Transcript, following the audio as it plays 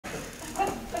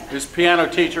his piano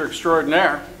teacher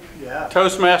extraordinaire, Yeah.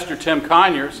 Toastmaster Tim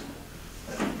Conyers.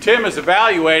 Tim is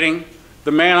evaluating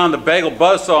the man on the bagel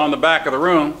buzzsaw in the back of the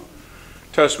room,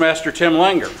 Toastmaster Tim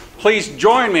Linger. Please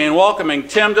join me in welcoming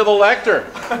Tim to the lectern. Be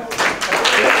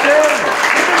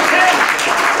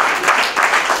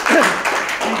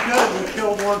good, we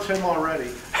killed one Tim already.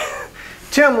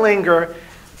 Tim Linger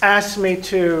asked me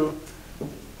to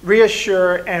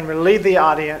reassure and relieve the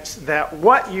audience that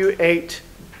what you ate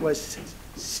was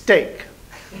steak,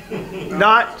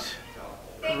 not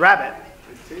rabbit.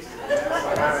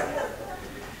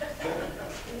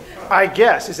 I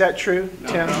guess. Is that true,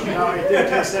 Tim? No, it didn't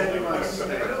taste anything like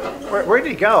steak. Where'd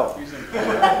he go?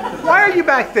 Why are you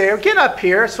back there? Get up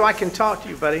here so I can talk to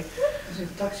you, buddy. He's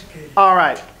intoxicated. All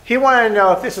right. He wanted to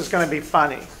know if this was going to be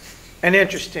funny and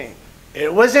interesting.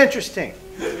 It was interesting.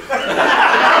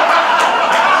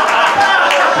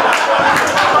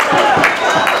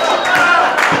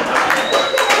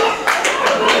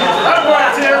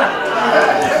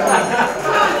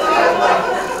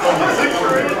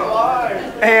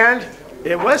 And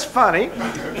it was funny.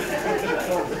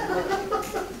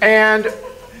 And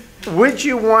would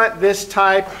you want this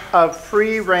type of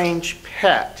free-range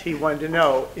pet? He wanted to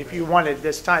know if you wanted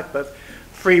this type of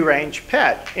free-range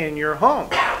pet in your home.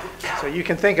 So you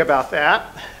can think about that.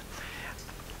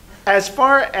 As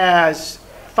far as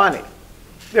funny,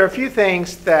 there are a few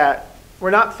things that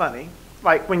were not funny.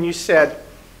 Like when you said,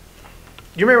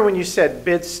 you remember when you said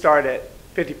bids start at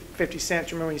 50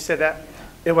 cents? You remember when you said that?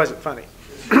 It wasn't funny.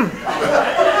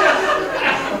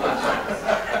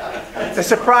 The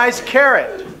surprise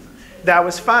carrot, that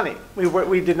was funny.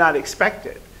 We did not expect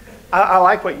it. I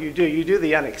like what you do. You do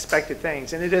the unexpected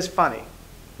things, and it is funny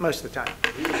most of the time.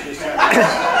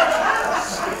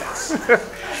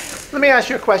 Let me ask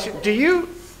you a question. Do you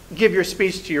give your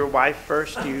speech to your wife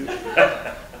first? I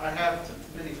have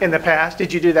in the past?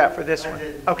 Did you do that for this one?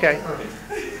 did. Okay.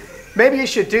 Maybe you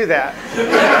should do that.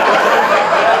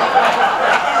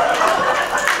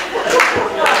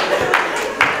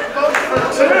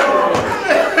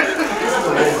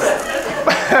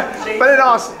 But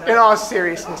in all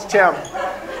seriousness, Tim,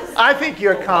 I think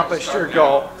you accomplished your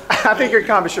goal. I think you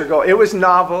accomplished your goal. It was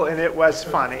novel and it was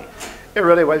funny. It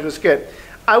really was. It was good.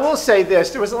 I will say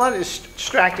this. There was a lot of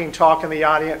distracting talk in the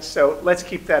audience, so let's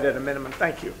keep that at a minimum.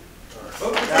 Thank you.